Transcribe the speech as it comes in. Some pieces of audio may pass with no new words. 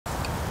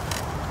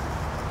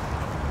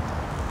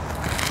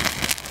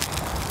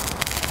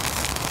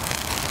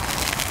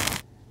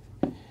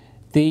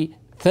The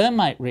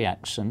thermite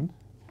reaction,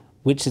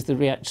 which is the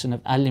reaction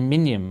of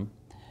aluminium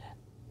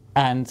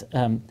and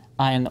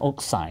iron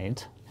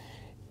oxide,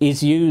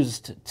 is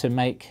used to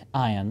make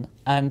iron,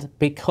 and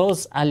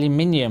because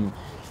aluminium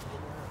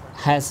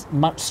has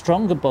much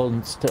stronger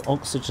bonds to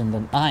oxygen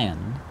than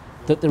iron,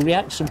 that the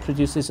reaction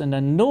produces an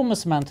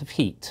enormous amount of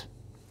heat.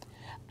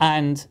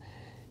 And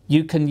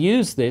you can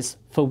use this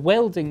for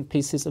welding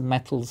pieces of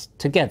metals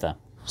together.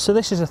 So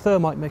this is a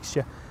thermite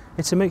mixture.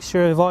 It's a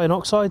mixture of iron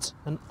oxides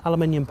and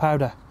aluminium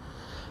powder.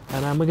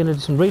 And we're going to do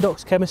some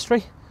redox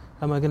chemistry,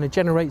 and we're going to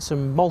generate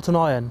some molten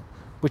iron,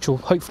 which will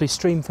hopefully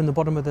stream from the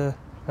bottom of the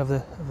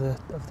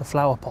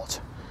flower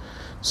pot.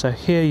 So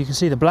here you can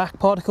see the black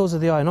particles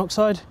of the iron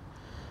oxide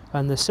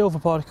and the silver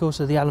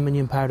particles of the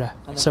aluminium powder.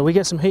 So we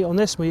get some heat on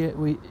this,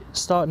 we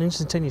start an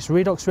instantaneous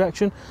redox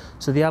reaction.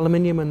 So the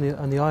aluminium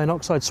and the iron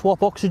oxide swap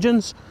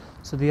oxygens,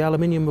 so the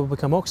aluminium will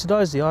become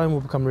oxidized, the iron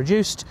will become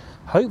reduced.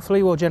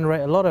 Hopefully we'll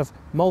generate a lot of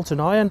molten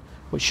iron,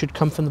 which should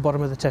come from the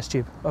bottom of the test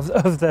tube of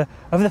the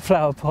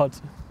flower pot.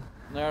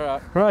 All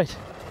right. Right.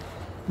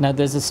 Now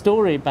there's a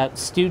story about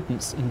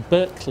students in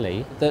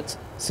Berkeley that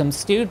some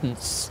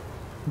students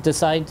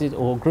decided,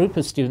 or a group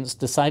of students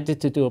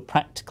decided to do a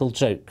practical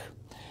joke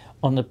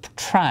on a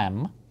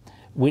tram,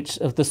 which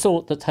of the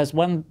sort that has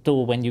one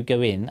door when you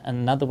go in and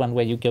another one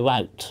where you go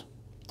out.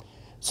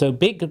 So a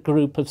big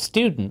group of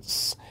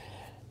students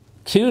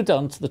queued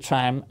onto the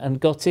tram and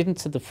got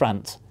into the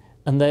front,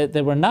 and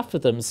there were enough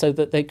of them so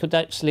that they could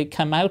actually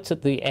come out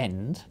at the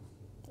end,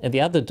 at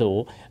the other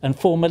door, and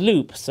form a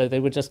loop. So they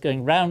were just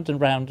going round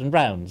and round and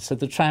round. So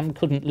the tram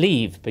couldn't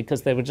leave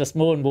because there were just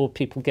more and more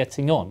people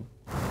getting on.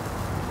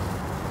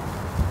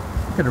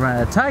 Could have ran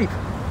out of tape.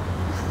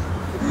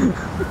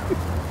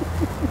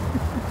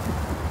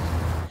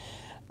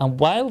 And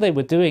while they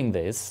were doing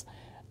this,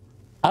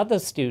 other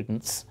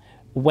students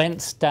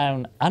went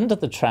down under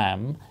the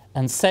tram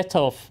and set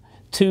off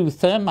 2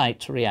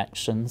 thermite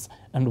reactions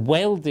and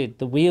welded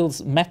the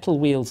wheels, metal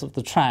wheels of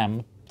the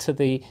tram to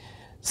the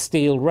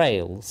steel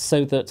rails,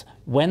 so that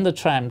when the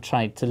tram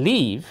tried to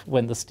leave,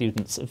 when the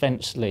students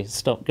eventually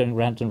stopped going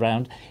round and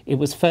round, it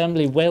was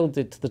firmly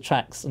welded to the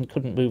tracks and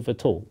couldn't move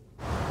at all.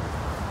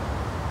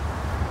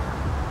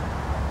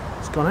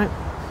 It's gone out.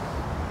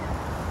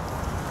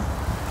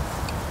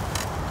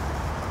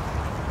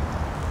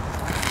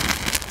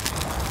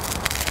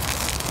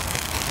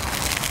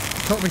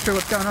 Talk me through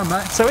what's going on,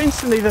 mate. So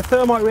instantly the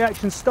thermite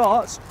reaction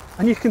starts,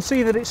 and you can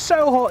see that it's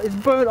so hot it's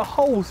burnt a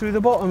hole through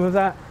the bottom of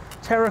that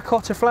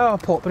terracotta flower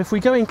pot. But if we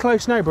go in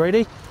close now,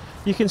 Brady,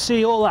 you can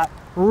see all that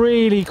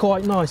really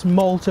quite nice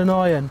molten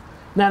iron.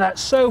 Now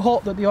that's so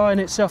hot that the iron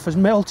itself has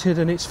melted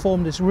and it's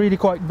formed this really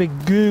quite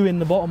big goo in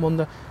the bottom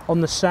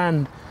on the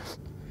sand.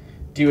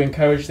 Do you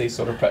encourage these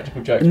sort of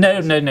practical jokes?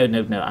 No.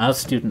 Our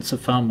students are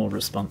far more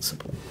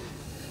responsible.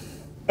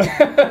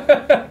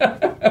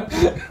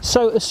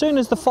 So as soon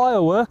as the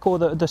firework or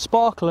the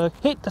sparkler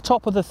hit the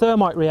top of the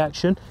thermite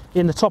reaction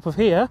in the top of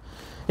here,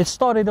 it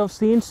started off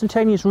the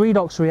instantaneous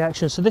redox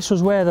reaction. So this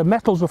was where the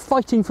metals were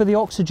fighting for the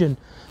oxygen.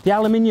 The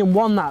aluminium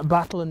won that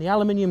battle, and the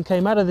aluminium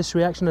came out of this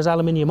reaction as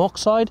aluminium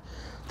oxide.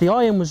 The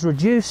iron was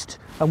reduced,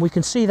 and we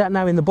can see that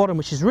now in the bottom,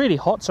 which is really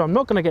hot, so I'm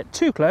not going to get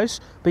too close,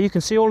 but you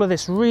can see all of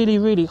this really,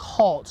 really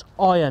hot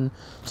iron.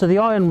 So the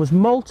iron was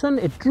molten,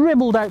 it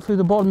dribbled out through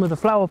the bottom of the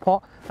flower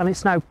pot, and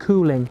it's now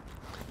cooling.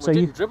 Well, so it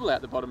didn't dribble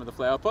out the bottom of the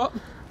flower pot?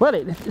 Well,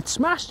 it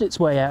smashed its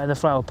way out of the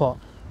flower pot.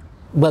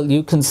 Well,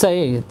 you can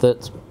say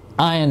that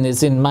iron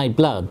is in my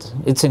blood.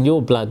 It's in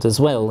your blood as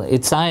well.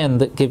 It's iron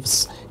that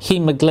gives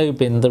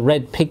hemoglobin, the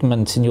red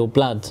pigment in your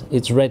blood,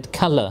 its red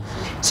colour.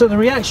 So the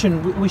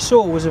reaction we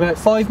saw was about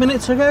 5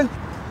 minutes ago,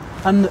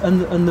 and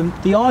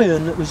the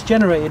iron that was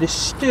generated is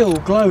still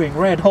glowing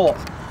red hot.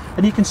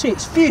 And you can see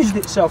it's fused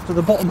itself to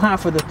the bottom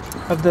half of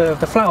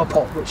the flower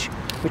pot,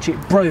 which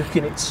it broke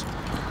in its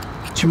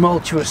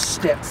tumultuous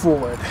step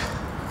forward.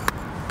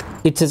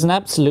 It is an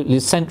absolutely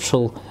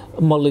central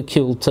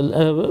molecule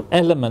to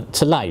element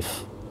to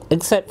life,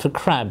 except for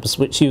crabs,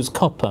 which use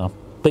copper,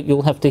 but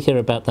you'll have to hear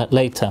about that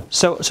later.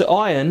 So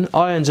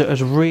iron's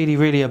a really,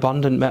 really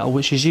abundant metal,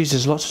 which is used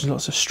as lots and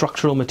lots of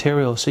structural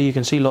materials. So you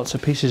can see lots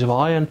of pieces of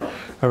iron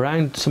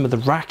around some of the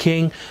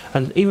racking,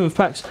 and even in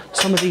fact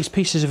some of these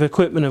pieces of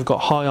equipment have got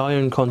high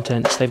iron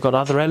contents. They've got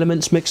other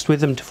elements mixed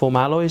with them to form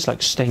alloys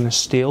like stainless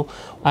steel.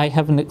 I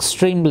have an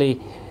extremely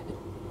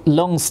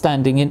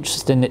long-standing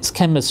interest in its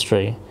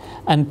chemistry,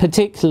 and in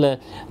particular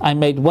I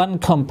made one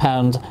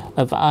compound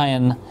of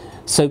iron,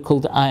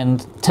 so-called iron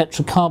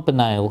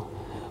tetracarbonyl,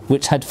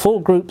 which had 4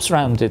 groups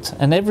round it,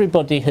 and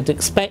everybody had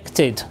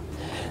expected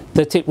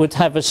that it would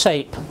have a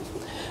shape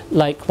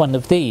like one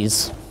of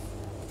these,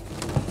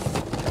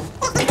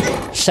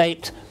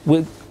 shaped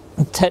with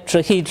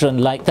tetrahedron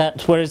like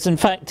that, whereas in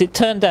fact it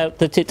turned out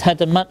that it had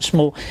a much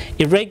more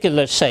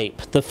irregular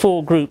shape. The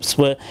 4 groups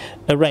were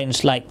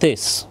arranged like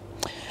this.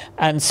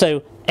 And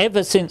so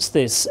ever since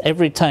this,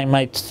 every time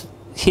I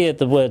hear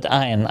the word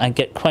iron, I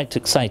get quite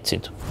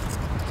excited.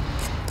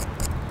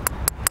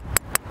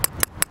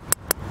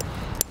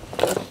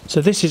 So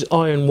this is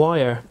iron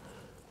wire,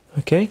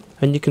 Okay,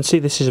 and you can see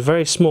this is a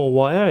very small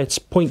wire. It's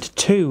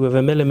 0.2 of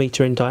a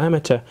millimetre in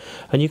diameter,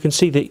 and you can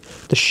see that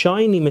the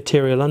shiny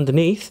material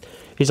underneath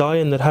is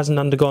iron that hasn't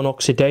undergone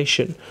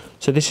oxidation.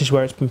 So this is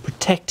where it's been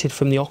protected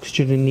from the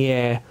oxygen in the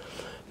air.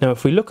 Now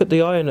if we look at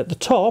the iron at the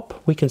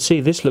top, we can see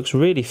this looks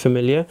really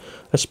familiar,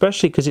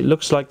 especially because it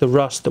looks like the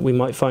rust that we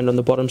might find on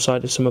the bottom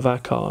side of some of our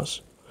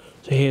cars.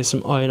 So here's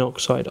some iron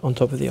oxide on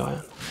top of the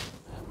iron.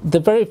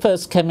 The very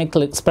first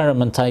chemical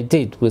experiment I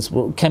did was,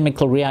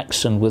 chemical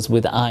reaction was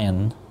with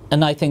iron.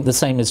 And I think the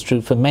same is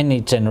true for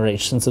many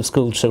generations of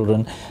school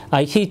children.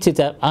 I heated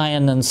up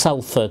iron and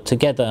sulphur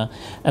together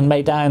and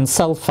made iron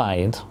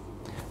sulfide,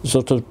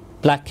 sort of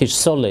blackish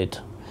solid.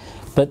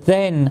 But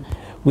then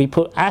we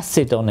put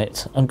acid on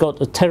it and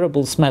got a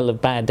terrible smell of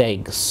bad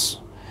eggs.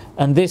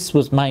 And this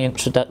was my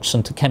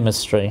introduction to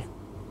chemistry.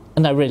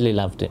 And I really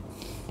loved it.